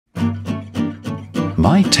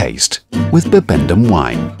Mytaste with Bibendum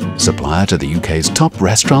Wine, supplier to the UK's top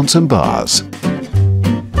restaurants and bars.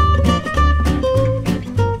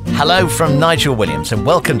 Hello from Nigel Williams and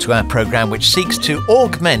welcome to our programme which seeks to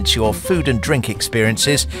augment your food and drink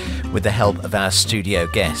experiences with the help of our studio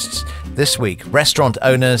guests. This week, restaurant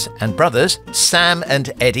owners and brothers Sam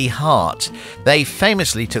and Eddie Hart. They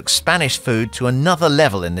famously took Spanish food to another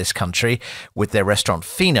level in this country with their restaurant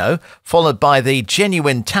Fino, followed by the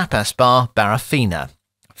genuine tapas bar Barrafina.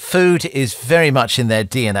 Food is very much in their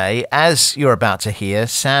DNA, as you're about to hear.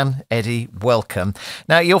 Sam, Eddie, welcome.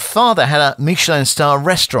 Now, your father had a Michelin star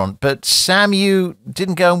restaurant, but Sam, you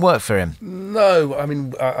didn't go and work for him. No, I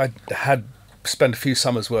mean, I had spent a few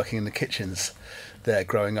summers working in the kitchens there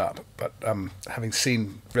growing up, but having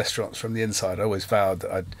seen restaurants from the inside, I always vowed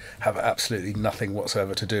that I'd have absolutely nothing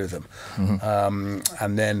whatsoever to do with them.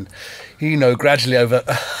 And then, gradually over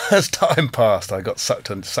as time passed, I got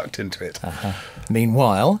sucked into it.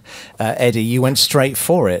 Meanwhile, Eddie, you went straight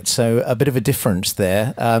for it, so a bit of a difference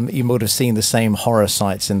there. You would have seen the same horror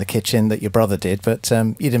sights in the kitchen that your brother did, but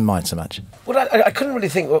you didn't mind so much. Well, I couldn't really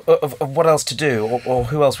think of what else to do or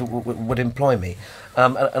who else would employ me.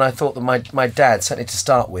 And I thought that my dad, certainly to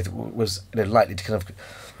start with, was likely to kind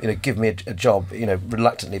of give me a job,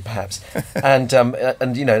 reluctantly perhaps, and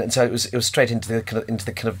so it was straight into the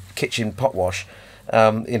kind of kitchen pot wash,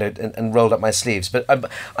 and rolled up my sleeves. But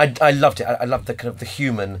I loved it. I loved the kind of the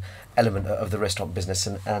human element of the restaurant business,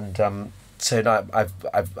 and so now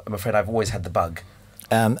I'm afraid I've always had the bug.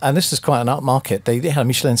 And this is quite an upmarket. They had a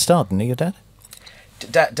Michelin star, didn't they, your dad?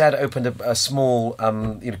 Dad opened a small,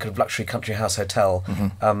 kind of luxury country house hotel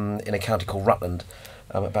in a county called Rutland,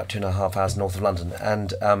 about 2.5 hours north of London,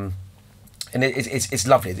 and it's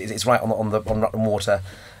lovely. It's right on Rutland Water,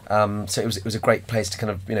 so it was a great place to kind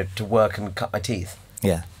of to work and cut my teeth.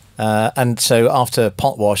 Yeah. And so after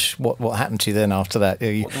pot wash, what happened to you then after that?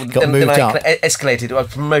 You got moved up? Then I escalated. I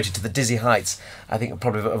was promoted to the dizzy heights, I think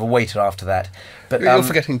probably of a waiter after that. But you're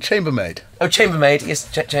forgetting chambermaid. Oh, chambermaid,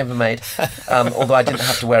 yes, chambermaid. Although I didn't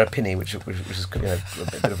have to wear a pinny, which is a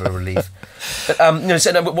bit of a relief. But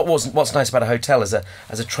what's nice about a hotel as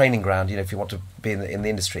a training ground, if you want to be in the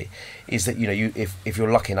industry, is that if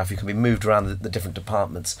you're lucky enough, you can be moved around the different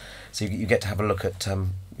departments, so you get to have a look at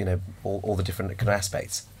all the different kind of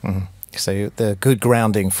aspects. So the good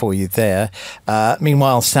grounding for you there.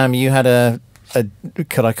 Meanwhile, Sam, you had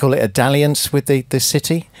could I call it a dalliance with the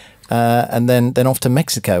city, and then off to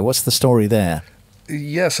Mexico. What's the story there?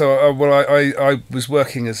 Yeah, so I was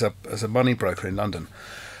working as a money broker in London,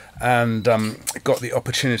 and got the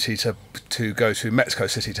opportunity to go to Mexico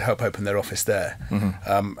City to help open their office there.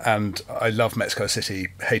 And I love Mexico City,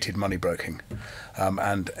 hated money broking,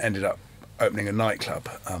 and ended up opening a nightclub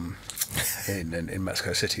in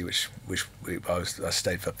Mexico City, which I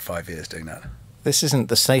stayed for 5 years doing that. This isn't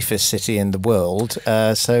the safest city in the world,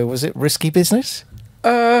 so was it risky business?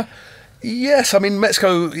 Yes, I mean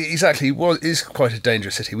Mexico exactly is quite a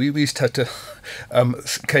dangerous city. We used to have to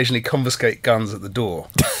occasionally confiscate guns at the door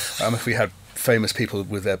if we had famous people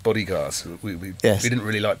with their bodyguards. We didn't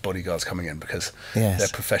really like bodyguards coming in because they're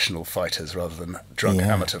professional fighters rather than drunk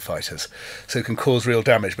amateur fighters, so it can cause real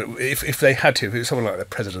damage. But if they had to, if it was someone like the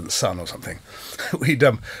president's son or something,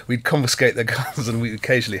 we'd confiscate their guns, and we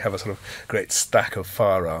occasionally have a sort of great stack of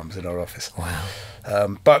firearms in our office.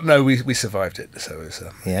 Wow. But no, we survived it, so it was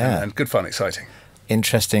and good fun, exciting.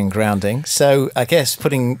 Interesting grounding. So I guess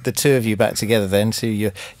putting the two of you back together then, to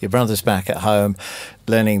your brothers back at home,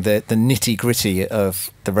 learning the nitty gritty of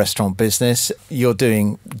the restaurant business. You're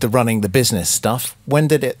doing running the business stuff. When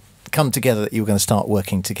did it come together that you were going to start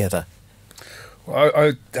working together? Well,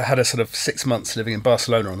 I had a sort of 6 months living in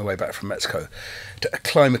Barcelona on the way back from Mexico to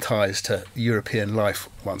acclimatise to European life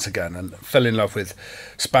once again, and fell in love with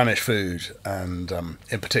Spanish food, and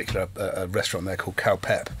in particular a restaurant there called Cal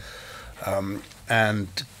Pep.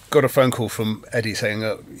 And got a phone call from Eddie saying,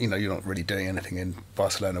 you're not really doing anything in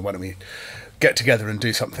Barcelona. Why don't we get together and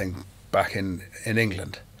do something back in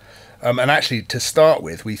England? And actually, to start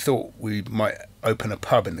with, we thought we might open a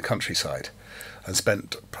pub in the countryside, and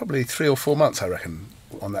spent probably 3 or 4 months, I reckon,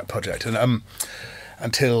 on that project. And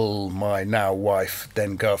until my now wife,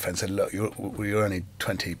 then girlfriend, said, look, you're only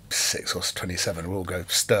 26 or 27, we'll go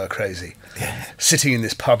stir crazy, sitting in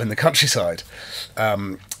this pub in the countryside.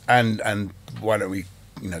 And why don't we,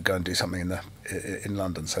 go and do something in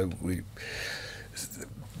London? So we,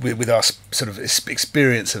 with our sort of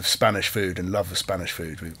experience of Spanish food and love of Spanish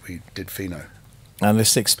food, we did Fino. And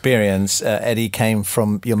this experience, Eddie, came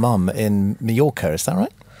from your mum in Mallorca, is that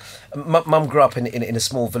right? Mum grew up in a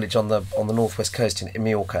small village on the northwest coast in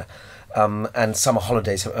Mallorca, and summer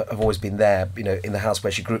holidays have always been there, in the house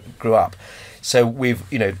where she grew up. So we've,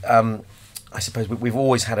 I suppose we've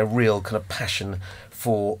always had a real kind of passion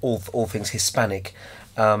for all things Hispanic,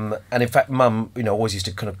 and in fact, Mum, always used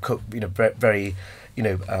to kind of cook, very,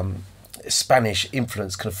 Spanish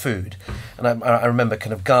influenced kind of food, and I remember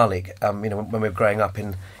kind of garlic, when we were growing up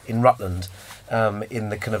in Rutland, in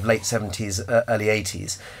the kind of late 70s, early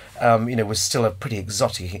 80s. Was still a pretty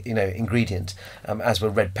exotic, ingredient, as were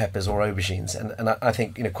red peppers or aubergines, and I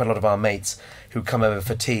think quite a lot of our mates who come over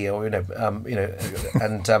for tea or just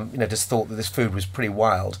thought that this food was pretty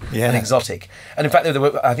wild and exotic, and in fact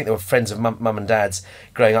I think there were friends of mum and dad's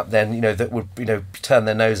growing up then, that would turn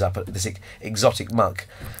their nose up at this exotic muck,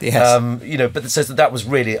 but so that was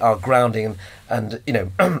really our grounding, and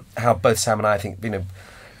how both Sam and I think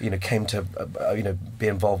came to be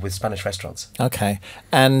involved with Spanish restaurants. Okay,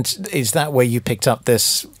 and is that where you picked up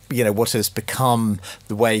this, what has become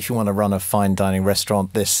the way, if you want to run a fine dining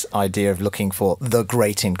restaurant, this idea of looking for the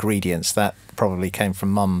great ingredients? That probably came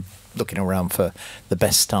from Mum looking around for the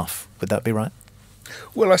best stuff. Would that be right?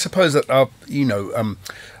 Well, I suppose that our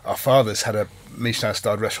father's had a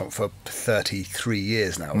Michelin-starred restaurant for 33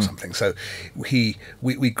 years now or something. So we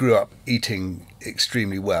grew up eating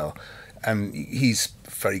extremely well, and he's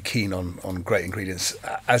very keen on great ingredients,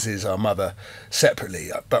 as is our mother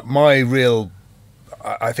separately. But I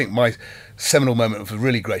think my seminal moment of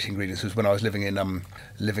really great ingredients was when I was living in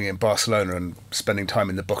Barcelona and spending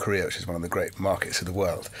time in the Boqueria, which is one of the great markets of the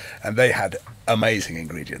world, and they had amazing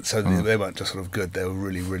ingredients. So they weren't just sort of good; they were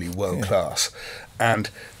really, really world class.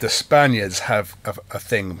 And the Spaniards have a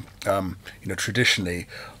thing, traditionally,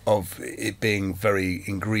 of it being very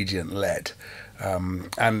ingredient led.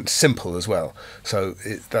 And simple as well. So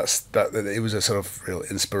it was a sort of real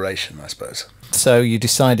inspiration, I suppose. So you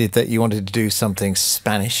decided that you wanted to do something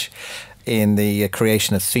Spanish in the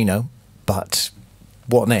creation of Fino, but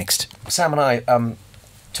what next? Sam and I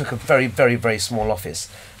took a very, very, very small office.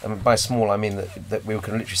 And by small, I mean that we were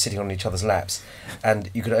kind of literally sitting on each other's laps, and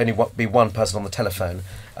you could only be one person on the telephone.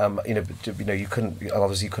 You couldn't,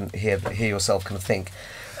 obviously, you couldn't hear yourself kind of think.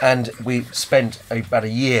 And we spent about a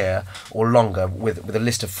year or longer with a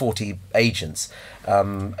list of 40 agents,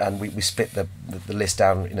 and we split the list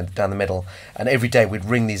down down the middle. And every day we'd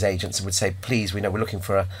ring these agents and we'd say, please, we're looking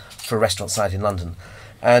for a restaurant site in London.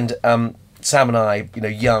 And Sam and I,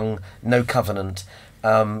 young, no covenant,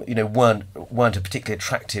 weren't a particularly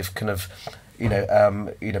attractive kind of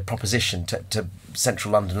proposition to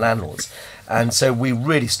central London landlords, and so we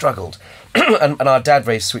really struggled. and our dad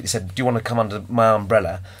very sweetly said, "Do you want to come under my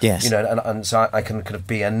umbrella?" Yes. And so I can kind of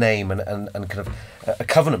be a name and kind of a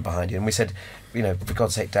covenant behind you. And we said, for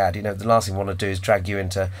God's sake, Dad, the last thing we want to do is drag you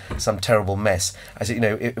into some terrible mess. I said,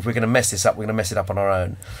 if we're going to mess this up, we're going to mess it up on our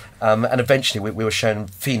own. And eventually we were shown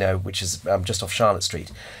Fino, which is just off Charlotte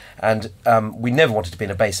Street. And we never wanted to be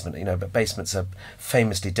in a basement, but basements are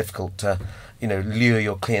famously difficult to, lure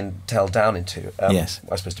your clientele down into. Yes.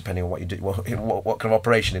 I suppose depending on what you do, what kind of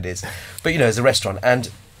operation it is. But, as a restaurant.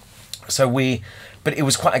 And so but it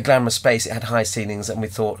was quite a glamorous space. It had high ceilings, and we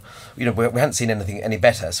thought, we hadn't seen anything any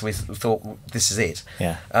better. So we thought, this is it.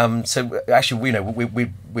 Yeah. So actually,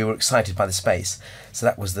 we were excited by the space. So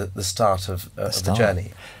that was the start of the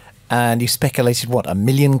journey. And you speculated, what, £1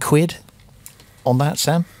 million on that,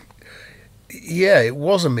 Sam? Yeah, it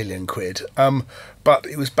was £1 million, but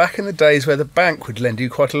it was back in the days where the bank would lend you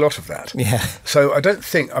quite a lot of that. Yeah. So I don't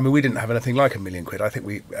think, we didn't have anything like £1 million. I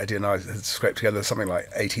think Eddie and I had scraped together something like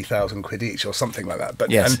 80,000 quid each or something like that.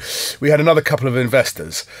 But yes. And we had another couple of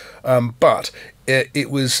investors, but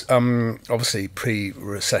it was obviously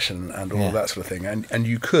pre-recession and all that sort of thing, and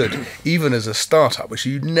you could, even as a startup, which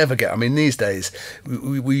you'd never get. These days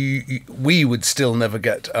we would still never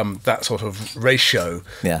get that sort of ratio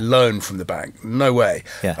loan from the bank. No way.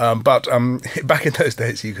 Yeah. But back in those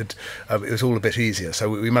days, you could. It was all a bit easier, so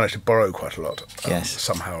we managed to borrow quite a lot.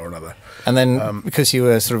 Somehow or another. And then because you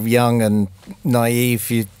were sort of young and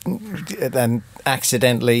naive, you then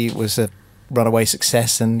accidentally it was a runaway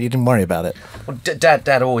success, and you didn't worry about it. Well,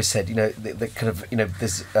 Dad always said, the kind of,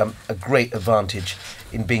 there's a great advantage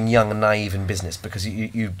in being young and naive in business, because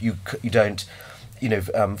you don't,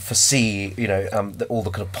 foresee, all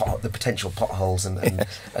the kind of the potential potholes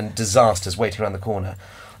and disasters waiting around the corner,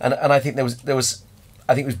 and I think there was,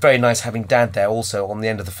 I think it was very nice having Dad there also on the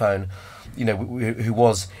end of the phone, who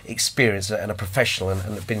was experienced and a professional and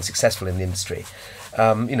had been successful in the industry.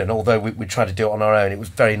 And although we tried to do it on our own, it was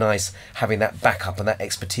very nice having that backup and that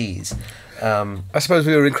expertise. I suppose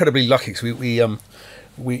we were incredibly lucky because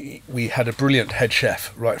we had a brilliant head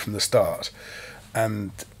chef right from the start,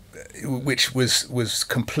 and which was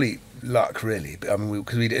complete luck, really. I mean,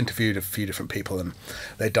 because we'd interviewed a few different people and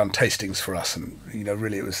they'd done tastings for us, and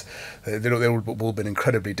really it was they'd all been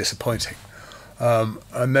incredibly disappointing.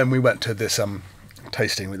 And then we went to this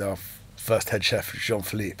tasting with our first head chef,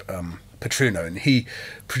 Jean-Philippe Petruno, and he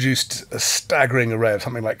produced a staggering array of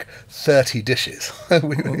something like 30 dishes.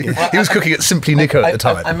 He was cooking at Simply Nico at the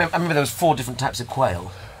time. I remember there was 4 different types of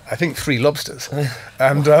quail. I think 3 lobsters.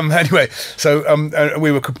 And anyway, so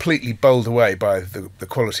we were completely bowled away by the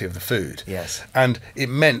quality of the food. Yes. And it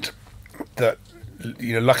meant that,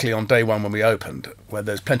 luckily on day one when we opened, where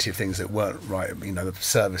there's plenty of things that weren't right, the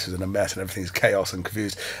services and a mess and everything's chaos and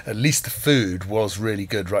confused, at least the food was really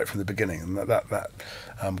good right from the beginning, and that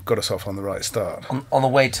got us off on the right start. On the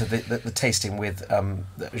way to the tasting with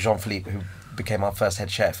Jean-Philippe, who became our first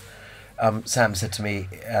head chef, Sam said to me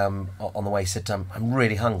on the way, he said, I'm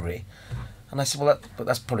really hungry. And I said, well,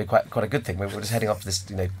 that's probably quite a good thing. We're just heading off to this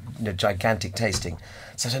gigantic tasting.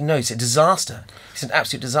 So I said, no, it's a disaster. It's an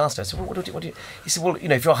absolute disaster. I said, well, what do you... He said, well,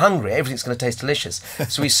 if you're hungry, everything's going to taste delicious.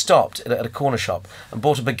 So we stopped at a corner shop and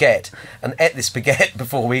bought a baguette and ate this baguette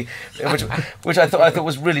before we... Which I thought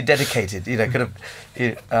was really dedicated,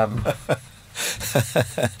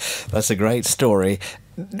 That's a great story.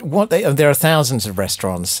 There are thousands of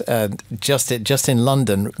restaurants just in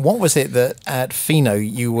London. What was it that at Fino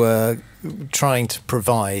you were trying to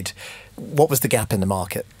provide? What was the gap in the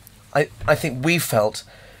market? I think we felt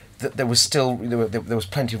that there was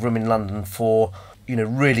plenty of room in London for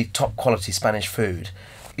really top quality Spanish food.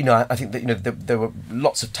 I think that there were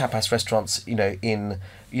lots of tapas restaurants in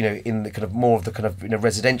the kind of more of the kind of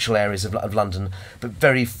residential areas of London, but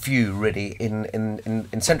very few really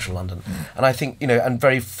in central London. And I think and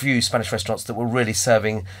very few Spanish restaurants that were really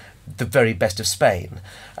serving the very best of Spain.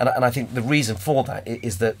 And I think the reason for that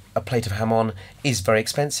is that a plate of jamon is very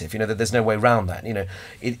expensive. There's no way around that.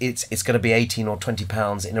 It's going to be 18 or 20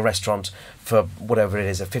 pounds in a restaurant for whatever it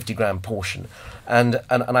is, a 50-gram portion. And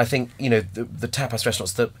I think the tapas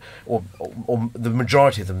restaurants that or the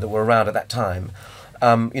majority of them that were around at that time,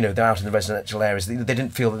 they're out in the residential areas. They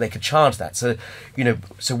didn't feel that they could charge that. So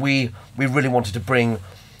so we really wanted to bring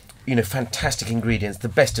fantastic ingredients, the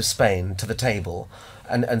best of Spain, to the table,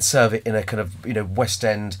 and serve it in a kind of West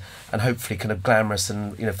End and hopefully kind of glamorous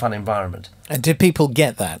and fun environment. And did people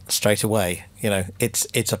get that straight away?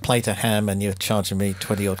 It's a plate of ham and you're charging me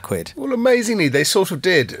 20 odd quid. Well, amazingly, they sort of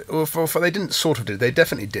did. Or they didn't sort of did. They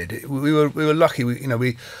definitely did. We were lucky.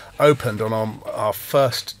 We opened on our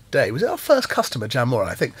first day. Was it our first customer, Jan Moore?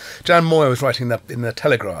 I think Jan Moore was writing in the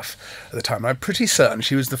Telegraph at the time. I'm pretty certain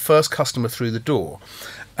she was the first customer through the door.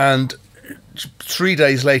 And 3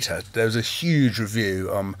 days later, there was a huge review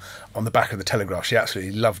on the back of the Telegraph. She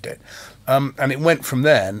absolutely loved it. And it went from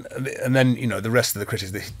there. And then, the rest of the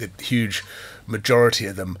critics, the huge majority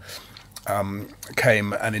of them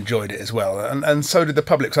came and enjoyed it as well. And so did the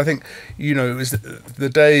public. So I think, it was the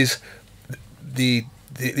days, the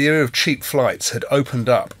era of cheap flights had opened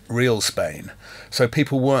up real Spain. So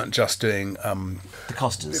people weren't just doing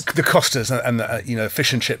the Costas and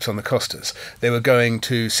fish and chips on the Costas. They were going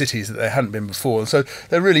to cities that they hadn't been before, and so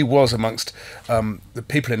there really was amongst the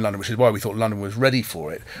people in London, which is why we thought London was ready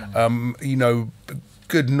for it.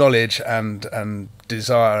 Good knowledge and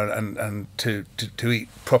desire and to eat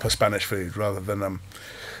proper Spanish food rather than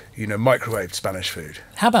microwaved Spanish food.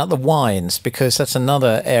 How about the wines? Because that's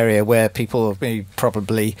another area where people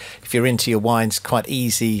probably, if you're into your wines, quite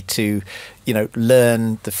easy to,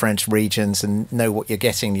 learn the French regions and know what you're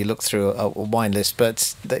getting. You look through a wine list,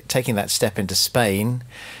 but taking that step into Spain,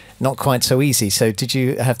 not quite so easy. So did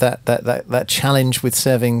you have that challenge with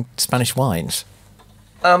serving Spanish wines?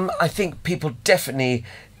 I think people definitely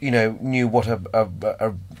knew what a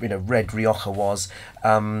red Rioja was.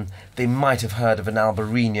 They might have heard of an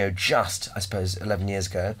Albarino just, I suppose, 11 years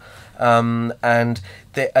ago. And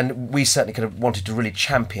we certainly kind of wanted to really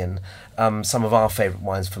champion some of our favourite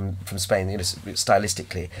wines from Spain,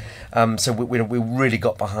 stylistically. So we really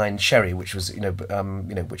got behind sherry, which was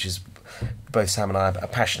which is both Sam and I are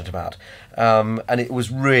passionate about. And it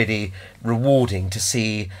was really rewarding to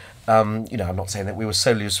see. I'm not saying that we were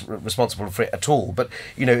solely responsible for it at all, but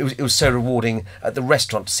it was so rewarding at the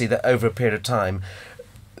restaurant to see that over a period of time,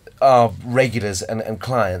 our regulars and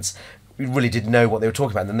clients really did know what they were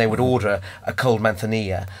talking about, and then they would order a cold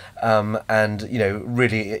manzanilla and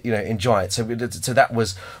really enjoy it. So that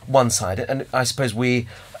was one side, and I suppose we,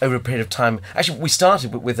 over a period of time, actually we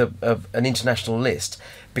started with an international list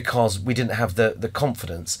because we didn't have the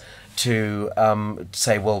confidence to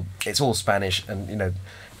say, well, it's all Spanish and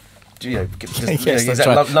yes, that's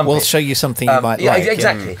right. We'll show you something you might like.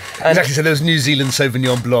 Exactly. Exactly. So there was New Zealand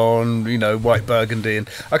Sauvignon Blanc, white Burgundy,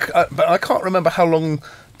 but I can't remember how long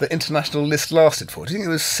the international list lasted for? Do you think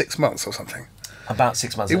it was 6 months or something? About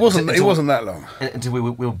 6 months. It wasn't that long. Until we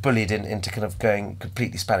were bullied into kind of going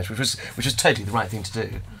completely Spanish, which was totally the right thing to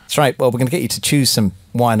do. That's right. Well, we're going to get you to choose some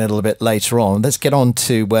wine a little bit later on. Let's get on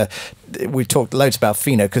to we've talked loads about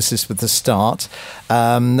Fino because this was the start,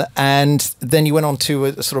 and then you went on to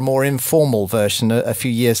a sort of more informal version a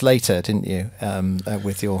few years later, didn't you,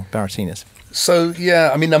 with your Barratinas? So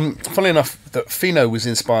yeah, I mean, funnily enough, that Fino was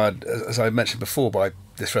inspired, as I mentioned before, by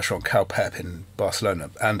this restaurant Cal Pep in Barcelona,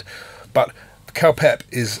 but Cal Pep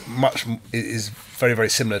is very, very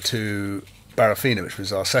similar to Barrafina, which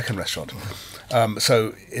was our second restaurant.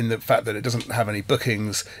 So in the fact that it doesn't have any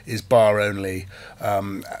bookings, is bar only,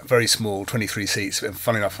 very small, 23 seats. And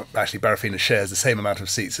funny enough, actually Barrafina shares the same amount of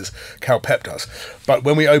seats as Cal Pep does. But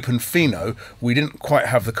when we opened Fino, we didn't quite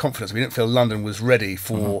have the confidence. We didn't feel London was ready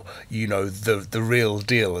for the real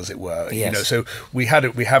deal, as it were. Yes. So we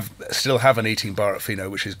still have an eating bar at Fino,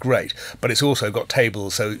 which is great. But it's also got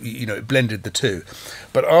tables, so it blended the two.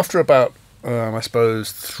 But after about I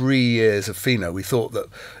suppose 3 years of Fino, we thought that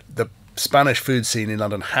the Spanish food scene in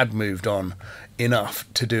London had moved on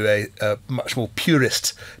enough to do a much more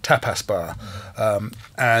purist tapas bar,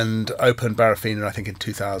 and opened Barrafina, I think, in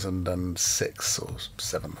 2006 or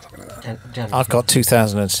 7, something like that. I've got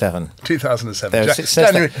 2007.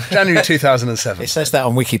 2007. January 2007. It says that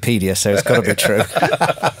on Wikipedia, so it's got to be true.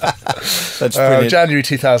 That's brilliant. January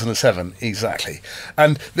 2007, exactly.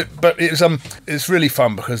 But it's really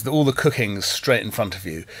fun because all the cooking's straight in front of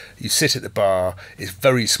you. You sit at the bar, it's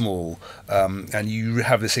very small, and you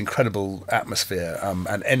have this incredible atmosphere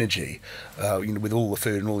and energy, with all the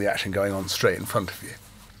food and all the action going on straight in front of you.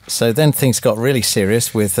 So then things got really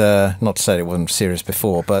serious with, not to say it wasn't serious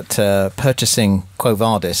before, but purchasing Quo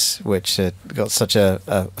Vadis, which got such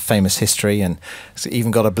a famous history, and it's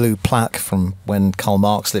even got a blue plaque from when Karl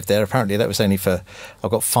Marx lived there. Apparently that was only for,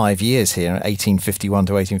 I've got 5 years here, 1851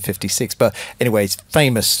 to 1856. But anyway, it's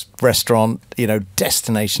famous restaurant,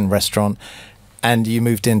 destination restaurant, and you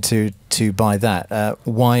moved in to buy that.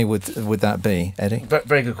 Why would that be, Eddie?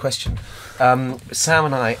 Very good question. Sam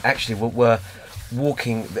and I actually were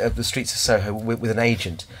walking the streets of Soho with an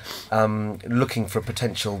agent, looking for a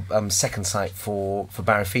potential second site for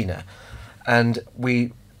Barrafina, and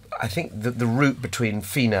I think the route between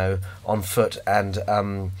Fino on foot and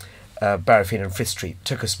Barrafina and Frith Street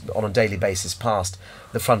took us on a daily basis past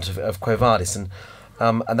the front of Quo Vadis, and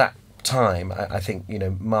at that time I think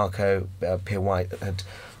Marco Pierre White had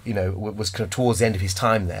was kind of towards the end of his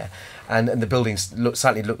time there, and the building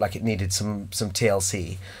slightly looked like it needed some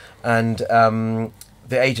TLC. And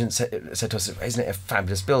the agent said to us, "Isn't it a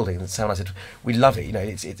fabulous building?" And Sam and I said, "We love it.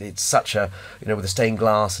 It's such a with the stained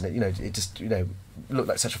glass, and it just looked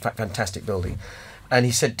like such a fantastic building." And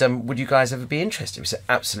he said, "Would you guys ever be interested?" We said,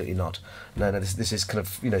 "Absolutely not. No. This is kind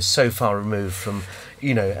of so far removed from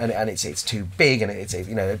and it's too big, and it's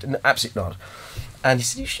absolutely not." And he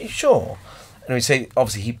said, "You sure?" And we say,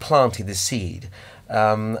 obviously, he planted the seed,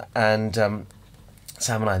 and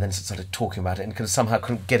Sam and I then started talking about it, and kind of somehow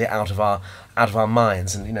couldn't get it out of our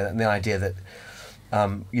minds, and and the idea that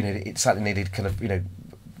it slightly needed kind of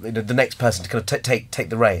the next person to kind of take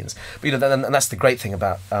the reins. But and that's the great thing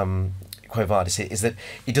about Quo Vadis is that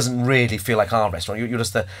it doesn't really feel like our restaurant. You're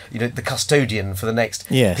just the the custodian for the next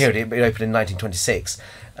period. It opened in 1926,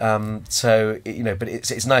 but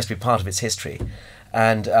it's nice to be part of its history.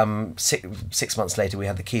 And 6 months later, we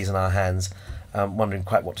had the keys in our hands, wondering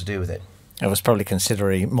quite what to do with it. I was probably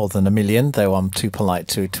considering more than $1 million, though I'm too polite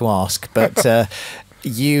to ask. But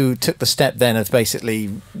you took the step then of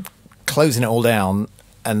basically closing it all down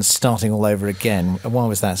and starting all over again. Why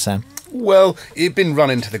was that, Sam? Well, it'd been run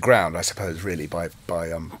into the ground, I suppose, really by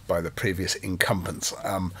the previous incumbents,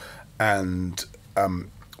 and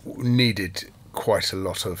needed quite a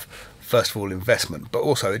lot of, first of all, investment, but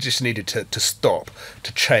also it just needed to stop,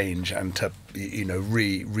 to change, and to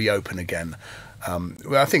reopen again.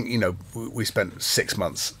 Well, I think we spent 6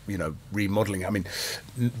 months remodeling. I mean,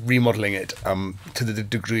 remodeling it to the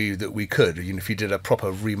degree that we could. If you did a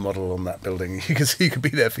proper remodel on that building, you could be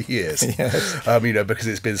there for years. Yes. Because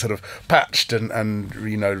it's been sort of patched and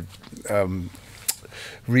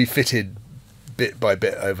refitted bit by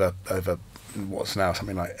bit over what's now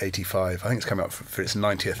something like 85. I think it's coming up for its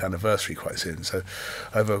 90th anniversary quite soon. So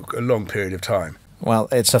over a long period of time. Well,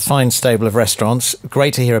 it's a fine stable of restaurants.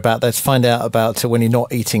 Great to hear about. Let's find out about when you're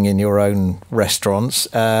not eating in your own restaurants.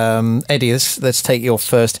 Eddie, let's take your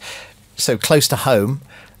first. So close to home.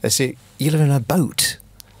 You live in a boat.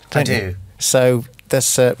 I do. So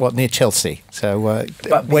that's near Chelsea. So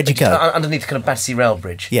where'd you go? Underneath kind of Battersea Rail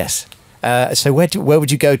Bridge. Yes. So where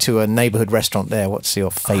would you go to a neighbourhood restaurant there? What's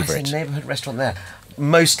your favourite? A neighbourhood restaurant there.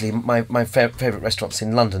 mostly my favourite restaurants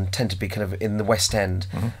in London tend to be kind of in the West End,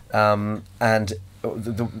 and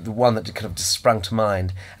the one that kind of just sprung to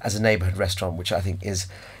mind as a neighbourhood restaurant, which I think is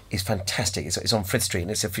fantastic. It's on Frith Street,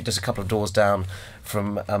 and it's just a couple of doors down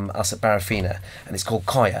from us at Barrafina, and it's called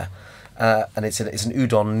Koya, and it's an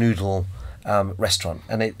udon noodle restaurant,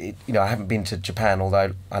 and it you know, I haven't been to Japan,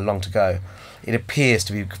 although I long to go. It appears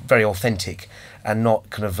to be very authentic and not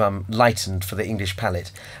kind of lightened for the English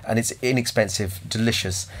palate, and it's inexpensive,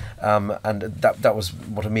 delicious, and that was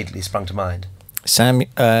what immediately sprung to mind. Sam,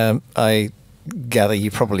 I gather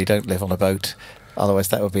you probably don't live on a boat. Otherwise,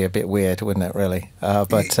 that would be a bit weird, wouldn't it, really?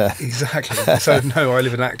 Exactly. So, no, I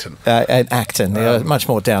live in Acton. Acton, much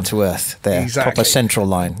more down to earth there. Exactly. Proper central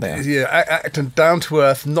line there. Yeah, Acton, down to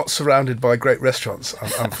earth, not surrounded by great restaurants,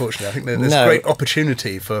 unfortunately. I think there's great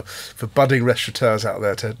opportunity for budding restaurateurs out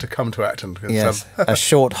there to come to Acton. Yes, a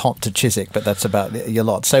short hop to Chiswick, but that's about your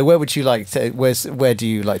lot. So where would you like to, where do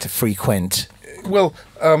you like to frequent? Well,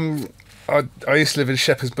 I used to live in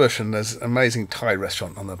Shepherd's Bush, and there's an amazing Thai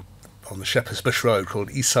restaurant on the Shepherd's Bush Road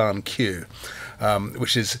called Isan Q,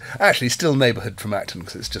 which is actually still neighbourhood from Acton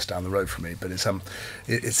because it's just down the road from me. But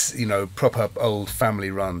it's you know, proper old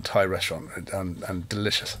family run Thai restaurant and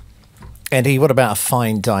delicious. Eddie, what about a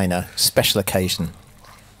fine diner, special occasion?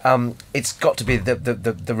 It's got to be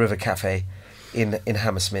the River Cafe in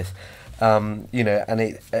Hammersmith. You know,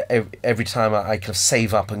 and every time I kind of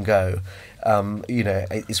save up and go, you know,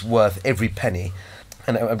 it's worth every penny.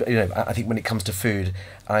 And you know, I think when it comes to food,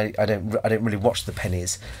 I don't really watch the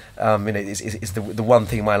pennies. You know, it's the one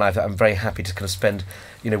thing in my life that I'm very happy to kind of spend,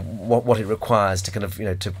 you know, what it requires to kind of, you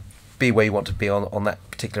know, to be where you want to be on that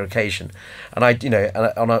particular occasion. And you know,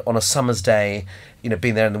 on a summer's day, you know,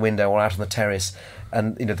 being there in the window or out on the terrace,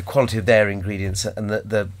 and you know, the quality of their ingredients and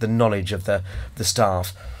the knowledge of the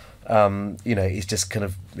staff, you know, is just kind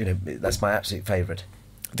of, you know, that's my absolute favourite.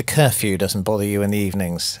 The curfew doesn't bother you in the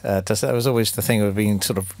evenings. That was always the thing of being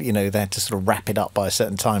sort of, you know, they had to sort of wrap it up by a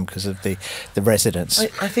certain time because of the residents.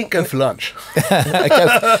 I think go for lunch.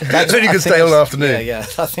 Then you can stay all afternoon. Yeah,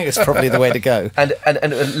 I think it's probably the way to go. And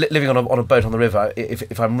living on a boat on the river,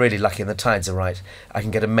 if I'm really lucky and the tides are right, I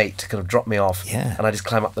can get a mate to kind of drop me off, and I just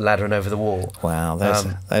climb up the ladder and over the wall. Wow,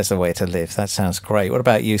 there's the way to live. That sounds great. What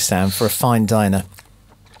about you, Sam, for a fine diner?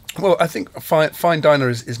 Well, I think fine diner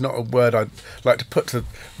is not a word I'd like to put to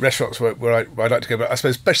restaurants where I'd like to go, but I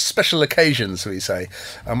suppose special occasions, we say.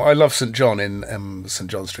 I love St John in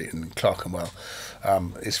St John Street in Clerkenwell.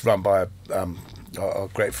 It's run by our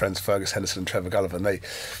great friends Fergus Henderson and Trevor Gulliver, and they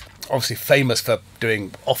obviously famous for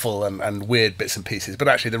doing offal and weird bits and pieces, but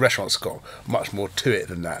actually the restaurant's got much more to it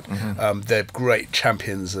than that. They're great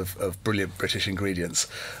champions of brilliant British ingredients,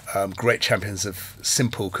 great champions of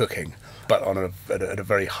simple cooking, but at a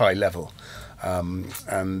very high level, and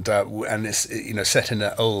it's, you know, set in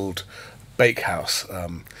an old bakehouse,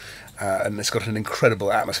 and it's got an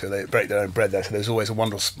incredible atmosphere. They break their own bread there, so there's always a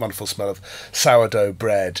wonderful smell of sourdough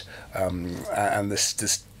bread, and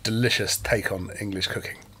this delicious take on English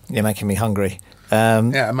cooking. You're making me hungry. Yeah,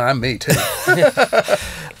 and me too.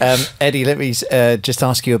 Eddie, let me just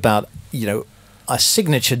ask you about, you know, a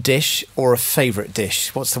signature dish or a favourite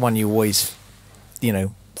dish. What's the one you always, you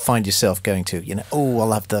know, find yourself going to? You know, oh,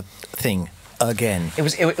 I'll have the thing again. It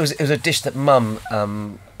was a dish that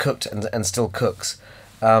Mum cooked and still cooks,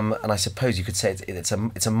 and I suppose you could say it's a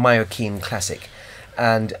Mallorquin classic,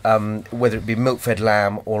 and whether it be milk-fed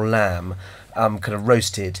lamb or lamb, kind of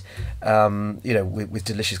roasted, you know, with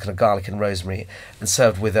delicious kind of garlic and rosemary, and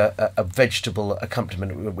served with a vegetable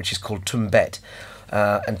accompaniment which is called tumbet,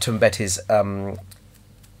 and tumbet is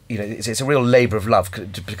you know, it's a real labour of love,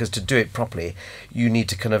 because to do it properly, you need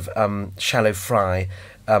to kind of shallow fry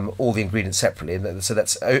all the ingredients separately. And so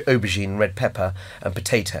that's aubergine, red pepper, and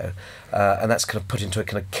potato, and that's kind of put into a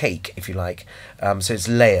kind of cake, if you like. So it's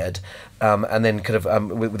layered, and then kind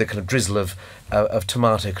of with a kind of drizzle of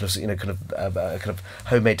tomato, kind of, you know, kind of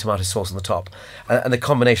homemade tomato sauce on the top, and the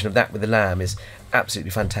combination of that with the lamb is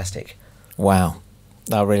absolutely fantastic. Wow.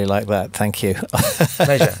 I really like that. Thank you.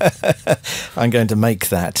 Pleasure. I'm going to make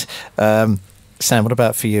that. Sam, what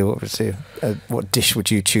about for you? What dish would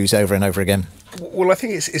you choose over and over again? Well, I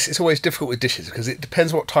think it's always difficult with dishes because it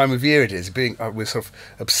depends what time of year it is. We're sort of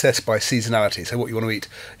obsessed by seasonality. So what you want to eat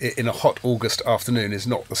in a hot August afternoon is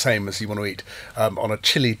not the same as you want to eat on a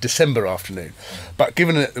chilly December afternoon. But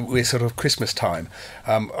given that we're sort of Christmas time,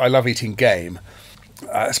 I love eating game.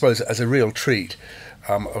 I suppose as a real treat.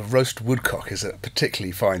 A roast woodcock is a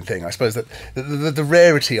particularly fine thing. I suppose that the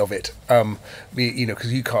rarity of it, you know,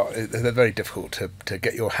 because they're very difficult to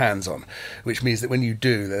get your hands on, which means that when you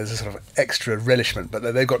do, there's a sort of extra relishment, but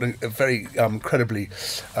they've got a very incredibly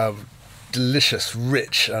delicious,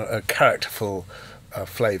 rich, characterful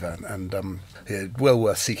flavour, and yeah, well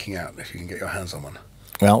worth seeking out if you can get your hands on one.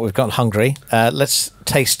 Well, we've got hungry. Let's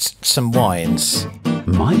taste some wines.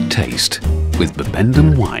 Mytaste with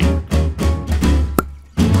Bibendum Wine.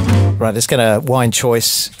 Right, let's get a wine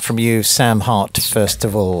choice from you, Sam Hart, first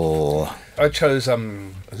of all. I chose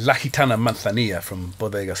La Gitana Manzanilla from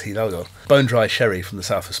Bodegas Hidalgo, bone-dry sherry from the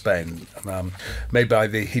south of Spain, made by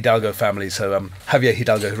the Hidalgo family. So Javier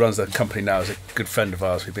Hidalgo, who runs the company now, is a good friend of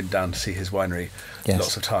ours. We've been down to see his winery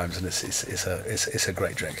lots of times, and it's a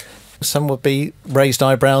great drink. Some would be raised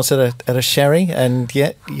eyebrows at a sherry, and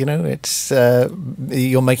yet, you know, it's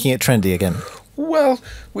you're making it trendy again. Well,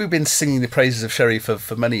 we've been singing the praises of sherry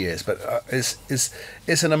for many years, but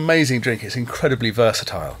it's an amazing drink. It's incredibly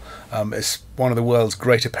versatile. It's one of the world's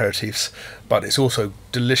great aperitifs, but it's also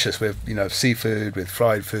delicious with, you know, seafood, with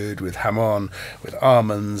fried food, with jamon, with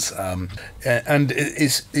almonds, and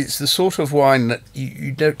it's the sort of wine that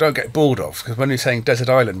you don't get bored of. Because when you're saying desert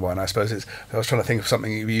island wine, I suppose I was trying to think of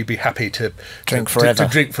something you'd be happy to drink forever. To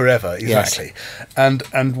drink forever, exactly. Yes.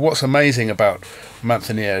 And what's amazing about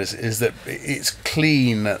Manzanilla is that it's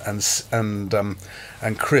clean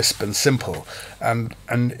and crisp and simple, and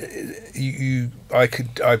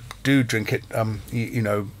I do drink it you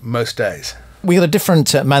know, most days. We got a different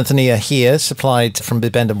Manzanilla here, supplied from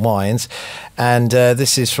Bibendum Wines, and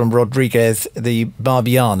this is from Rodriguez the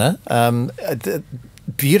Barbiana.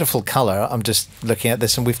 Beautiful colour. I'm just looking at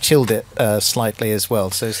this, and we've chilled it slightly as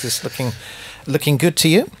well. So is this looking good to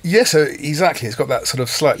you? Yeah, so exactly. It's got that sort of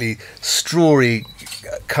slightly strawy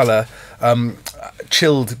colour,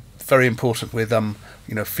 chilled. Very important with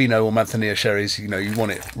you know, Fino or Manzanilla sherries. You know, you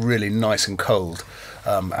want it really nice and cold,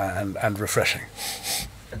 and refreshing.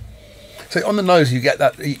 So on the nose, you get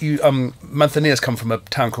that. Manzanillas come from a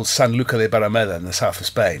town called San Luca de Barrameda in the south of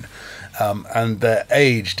Spain, and they're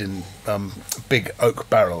aged in big oak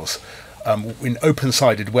barrels, in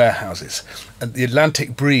open-sided warehouses, and the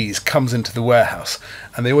Atlantic breeze comes into the warehouse,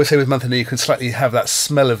 and they always say with Manzanilla you can slightly have that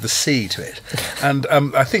smell of the sea to it, and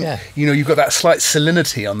I think you know, you've got that slight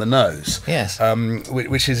salinity on the nose, yes,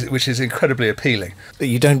 which is incredibly appealing.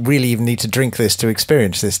 You don't really even need to drink this to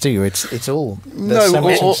experience this, do you? It's all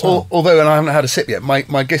although, and I haven't had a sip yet.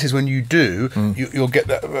 My guess is when you do, you'll get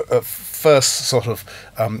that first sort of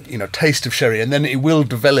you know, taste of sherry, and then it will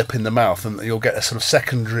develop in the mouth, and you'll get a sort of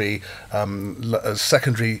secondary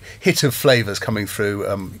hit of flavours coming through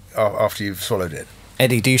after you've swallowed it.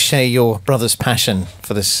 Eddie, do you share your brother's passion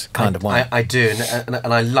for this kind of wine? I do, and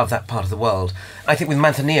I love that part of the world. I think with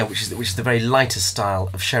Manzanilla, which is the very lightest style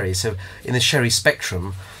of sherry, so in the sherry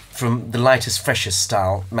spectrum, from the lightest, freshest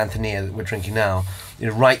style, Manzanilla that we're drinking now, you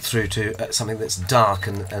know, right through to something that's dark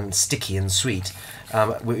and sticky and sweet,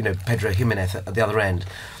 you know, Pedro Jimenez at the other end.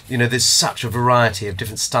 You know, there's such a variety of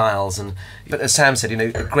different styles, but as Sam said, you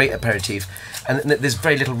know, a great aperitif, and there's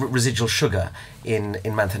very little residual sugar in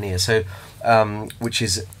Manzanilla, so which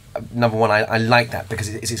is number one. I like that because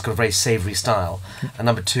it's got a very savoury style, and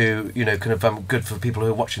number two, you know, kind of good for people who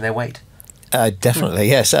are watching their weight. Definitely,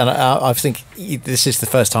 yes. And I think this is the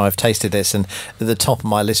first time I've tasted this, and at the top of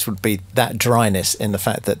my list would be that dryness in the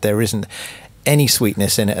fact that there isn't any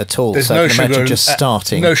sweetness in it at all. There's so no I can sugar, imagine just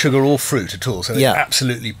starting. No sugar or fruit at all, so it's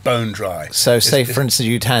absolutely bone dry. So say, for instance,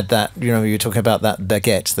 you'd had that, you know, you were talking about that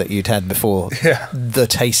baguette that you'd had before,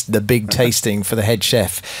 the big tasting for the head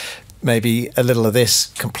chef. Maybe a little of this,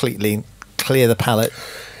 completely clear the palate.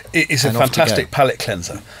 It is a fantastic palate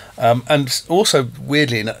cleanser. And also,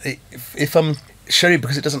 weirdly, if sherry,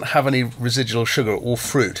 because it doesn't have any residual sugar or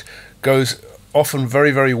fruit, goes often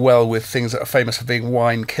very, very well with things that are famous for being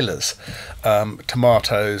wine killers,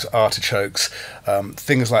 tomatoes, artichokes,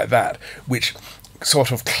 things like that, which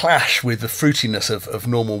sort of clash with the fruitiness of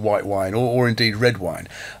normal white wine or indeed red wine.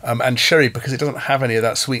 And sherry, because it doesn't have any of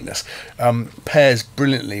that sweetness, pairs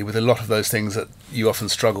brilliantly with a lot of those things that you often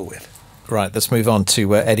struggle with. Right, let's move on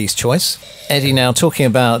to Eddie's choice. Eddie, now talking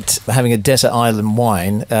about having a desert island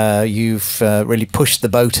wine, you've really pushed the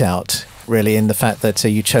boat out, really, in the fact that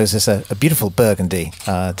you chose as a beautiful Burgundy,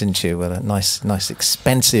 didn't you? Well, a nice,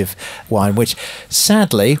 expensive wine, which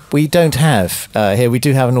sadly we don't have here. We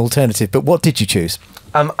do have an alternative, but what did you choose?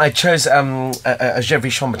 I chose a Gevrey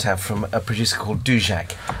Chambertin from a producer called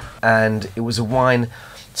Dujac, and it was a wine.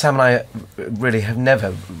 Sam and I really have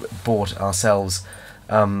never bought ourselves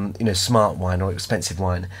you know, smart wine or expensive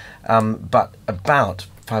wine, but about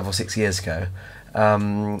 5 or 6 years ago,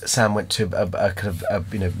 Sam went to a kind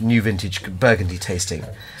of you know, new vintage Burgundy tasting,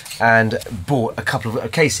 and bought a couple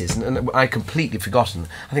of cases, and I'd completely forgotten.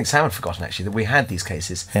 I think Sam had forgotten actually that we had these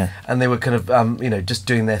cases, and they were kind of you know, just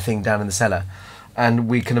doing their thing down in the cellar. and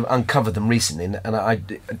we kind of uncovered them recently, and I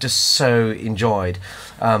just so enjoyed,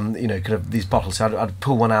 kind of these bottles. So I'd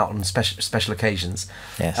pull one out on special occasions.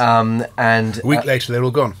 Yes. And A week later, they're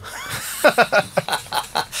all gone.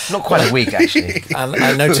 not quite a week actually.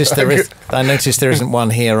 I noticed I noticed there isn't one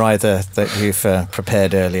here either that you've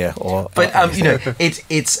prepared earlier. But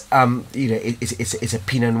it's a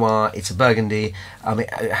Pinot Noir. It's a Burgundy.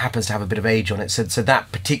 It happens to have a bit of age on it. So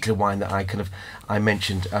that particular wine that I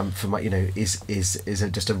mentioned for my is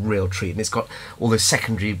just a real treat, and it's got all those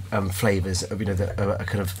secondary flavours of that are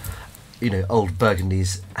kind of old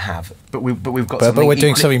Burgundies have, but we've got something we're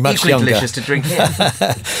doing something much equally younger, delicious to drink here.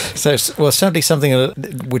 So certainly something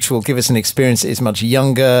which will give us an experience that is much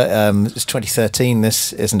younger. It's 2013,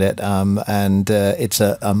 this, isn't it? And it's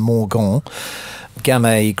a Morgon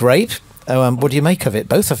Gamay grape. What do you make of it?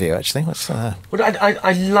 Both of you, actually. Well,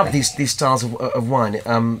 I love these styles of wine.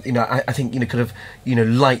 I think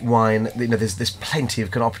light wine. There's plenty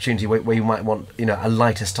of kind of opportunity where you might want a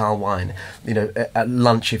lighter style wine. At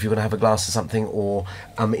lunch if you're going to have a glass of something, or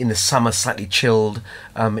in the summer slightly chilled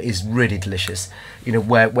is really delicious.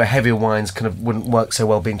 Where heavier wines kind of wouldn't work so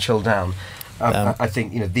well being chilled down. I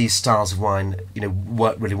think these styles of wine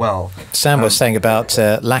work really well. Sam was saying about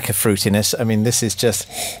lack of fruitiness. I mean, this is just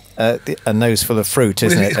a nose full of fruit,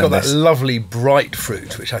 isn't it? It's got that lovely bright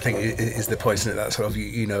fruit, which I think is the point, isn't it? That sort of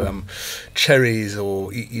cherries,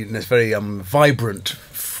 or it's very vibrant.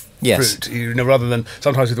 Yes. Fruit, rather than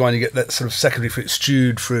sometimes with wine you get that sort of secondary fruit,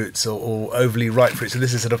 stewed fruits or overly ripe fruits. So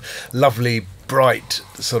this is sort of lovely, bright,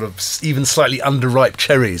 sort of even slightly underripe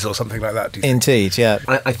cherries or something like that. Indeed, yeah.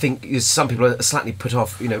 I think some people are slightly put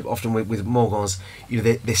off, often with Morgons,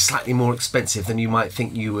 they're slightly more expensive than you might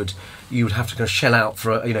think you would have to kind of shell out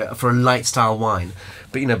for a light style wine.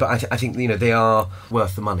 But I think they are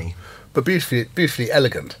worth the money. But beautifully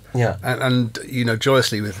elegant. Yeah. And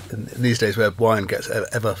joyously in these days where wine gets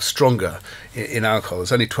ever stronger in alcohol,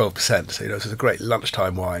 it's only 12%. So it's a great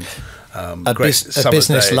lunchtime wine. A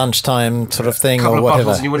business day. Lunchtime sort of thing, Couple or of whatever.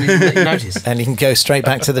 Bottles and you wouldn't even notice. And you can go straight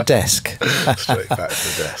back to the desk. Straight back to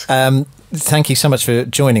the desk. Thank you so much for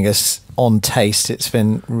joining us on Taste. It's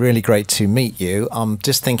been really great to meet you. I'm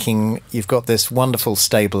just thinking, you've got this wonderful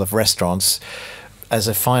stable of restaurants. As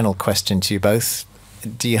a final question to you both,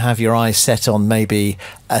 do you have your eyes set on maybe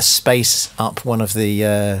a space up one of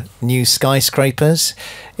the new skyscrapers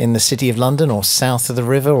in the City of London, or south of the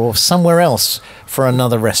river, or somewhere else for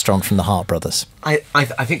another restaurant from the Hart brothers? I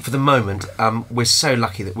think for the moment we're so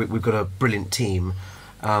lucky that we've got a brilliant team,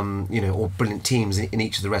 or brilliant teams in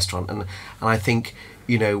each of the restaurant, and I think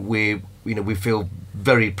we feel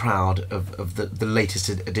very proud of the latest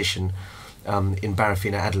edition in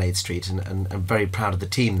Barrafina, Adelaide Street, and very proud of the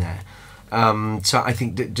team there. So I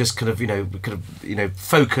think that just kind of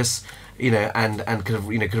focus, and kind of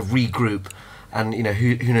regroup, and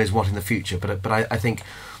who knows what in the future. But I think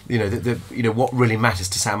what really matters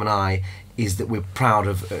to Sam and I is that we're proud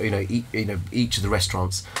of each of the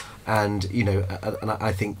restaurants, and and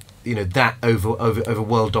I think that over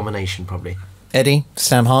world domination probably. Eddie,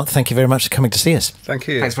 Sam Hart, thank you very much for coming to see us. Thank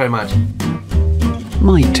you. Thanks very much.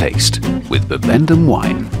 Mytaste with Bibendum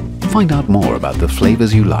Wine. Find out more about the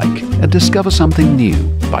flavours you like and discover something new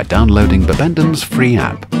by downloading Bibendum's free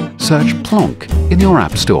app. Search Plonk in your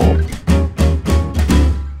app store.